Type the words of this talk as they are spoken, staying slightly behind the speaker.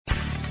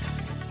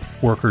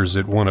Workers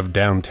at one of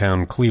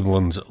downtown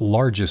Cleveland's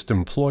largest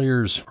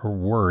employers are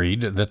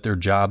worried that their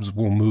jobs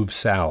will move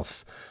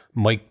south.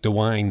 Mike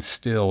DeWine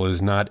still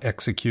is not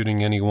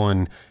executing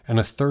anyone, and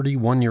a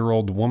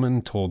 31-year-old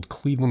woman told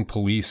Cleveland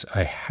police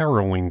a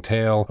harrowing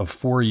tale of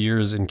 4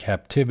 years in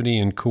captivity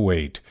in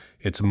Kuwait.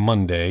 It's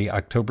Monday,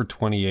 October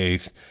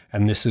 28th,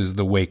 and this is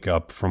The Wake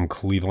Up from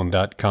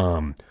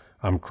Cleveland.com.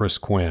 I'm Chris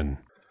Quinn.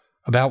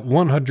 About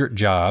 100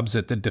 jobs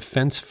at the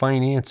Defense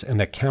Finance and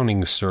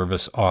Accounting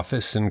Service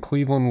office in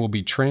Cleveland will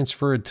be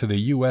transferred to the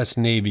U.S.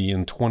 Navy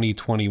in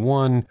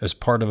 2021 as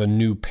part of a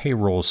new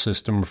payroll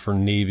system for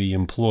Navy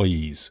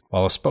employees.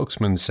 While a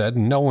spokesman said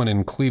no one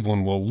in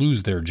Cleveland will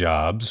lose their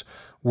jobs,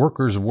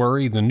 workers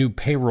worry the new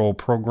payroll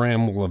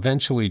program will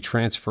eventually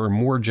transfer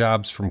more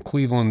jobs from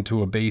Cleveland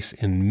to a base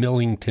in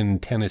Millington,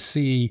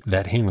 Tennessee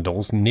that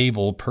handles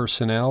naval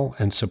personnel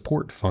and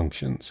support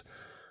functions.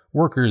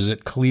 Workers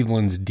at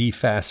Cleveland's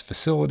DFAS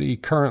facility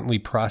currently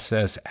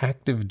process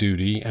active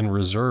duty and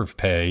reserve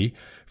pay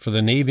for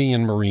the Navy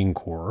and Marine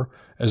Corps,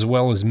 as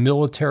well as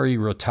military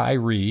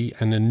retiree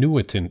and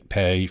annuitant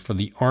pay for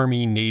the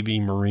Army,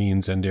 Navy,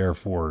 Marines, and Air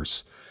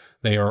Force.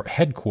 They are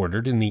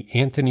headquartered in the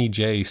Anthony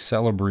J.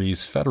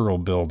 Celebrezze Federal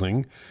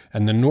Building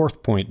and the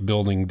North Point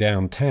Building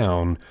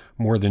downtown.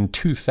 More than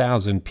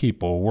 2,000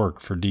 people work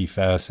for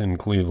DFAS in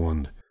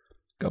Cleveland.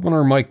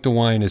 Governor Mike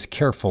DeWine is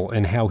careful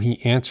in how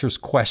he answers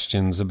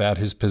questions about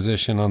his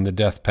position on the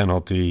death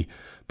penalty,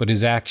 but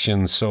his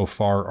actions so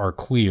far are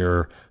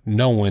clear.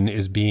 No one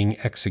is being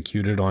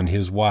executed on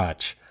his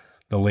watch.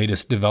 The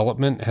latest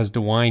development has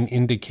DeWine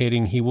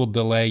indicating he will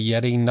delay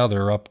yet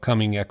another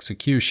upcoming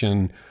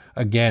execution,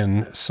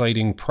 again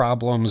citing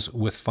problems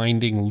with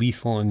finding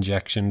lethal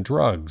injection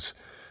drugs.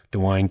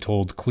 DeWine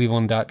told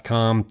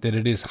Cleveland.com that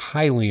it is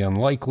highly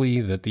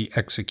unlikely that the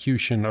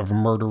execution of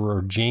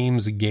murderer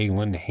James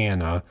Galen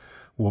Hanna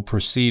will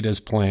proceed as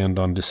planned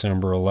on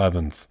December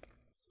 11th.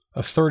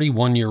 A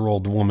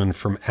 31-year-old woman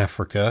from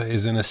Africa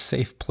is in a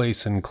safe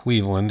place in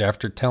Cleveland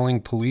after telling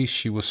police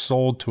she was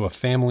sold to a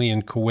family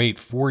in Kuwait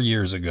 4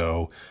 years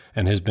ago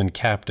and has been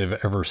captive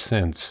ever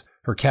since.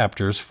 Her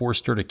captors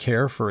forced her to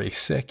care for a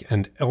sick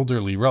and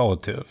elderly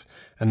relative,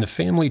 and the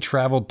family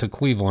traveled to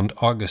Cleveland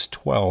August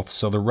 12th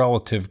so the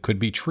relative could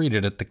be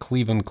treated at the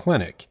Cleveland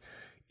Clinic.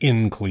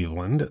 In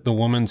Cleveland, the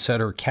woman said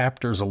her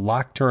captors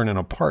locked her in an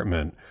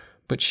apartment,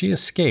 but she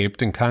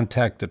escaped and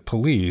contacted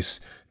police,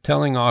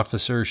 telling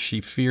officers she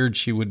feared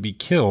she would be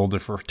killed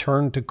if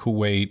returned to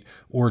Kuwait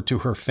or to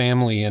her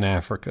family in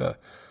Africa.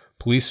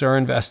 Police are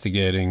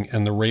investigating,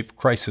 and the Rape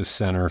Crisis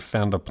Center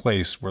found a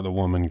place where the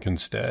woman can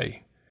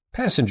stay.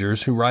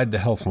 Passengers who ride the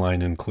Health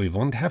Line in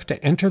Cleveland have to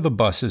enter the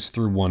buses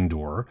through one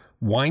door,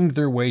 wind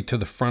their way to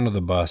the front of the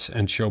bus,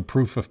 and show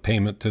proof of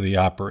payment to the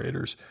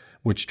operators,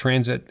 which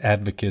transit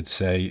advocates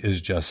say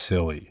is just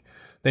silly.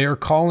 They are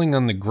calling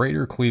on the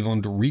Greater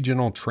Cleveland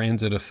Regional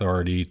Transit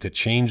Authority to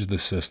change the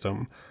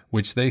system,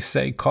 which they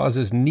say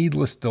causes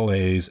needless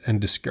delays and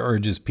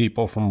discourages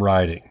people from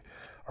riding.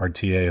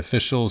 RTA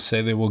officials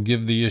say they will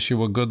give the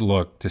issue a good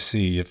look to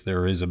see if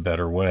there is a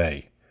better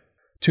way.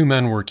 2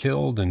 men were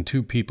killed and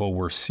 2 people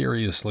were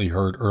seriously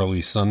hurt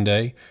early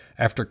Sunday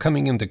after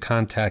coming into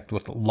contact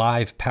with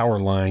live power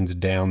lines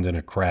downed in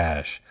a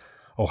crash.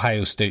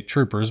 Ohio State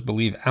troopers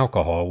believe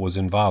alcohol was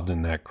involved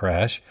in that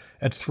crash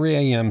at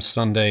 3 a.m.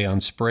 Sunday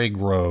on Sprague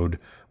Road,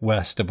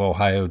 west of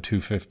Ohio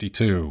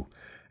 252.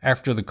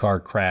 After the car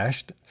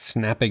crashed,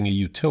 snapping a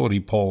utility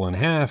pole in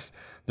half,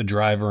 the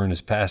driver and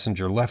his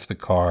passenger left the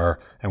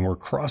car and were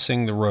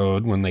crossing the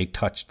road when they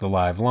touched the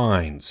live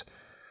lines.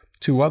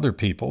 2 other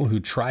people who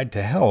tried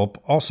to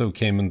help also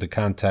came into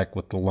contact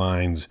with the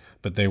lines,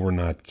 but they were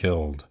not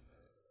killed.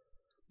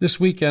 This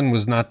weekend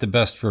was not the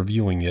best for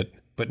viewing it,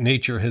 but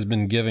nature has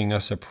been giving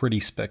us a pretty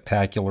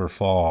spectacular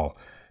fall.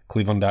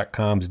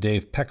 Cleveland.com's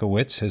Dave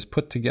Pekowitz has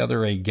put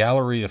together a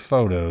gallery of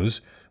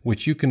photos,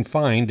 which you can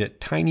find at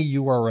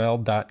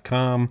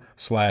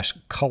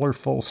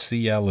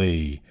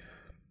tinyurl.com/colorfulcle.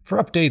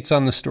 For updates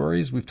on the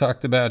stories we've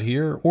talked about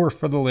here, or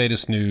for the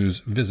latest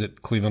news,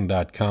 visit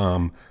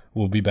Cleveland.com.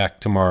 We'll be back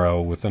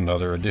tomorrow with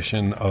another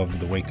edition of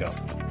The Wake Up.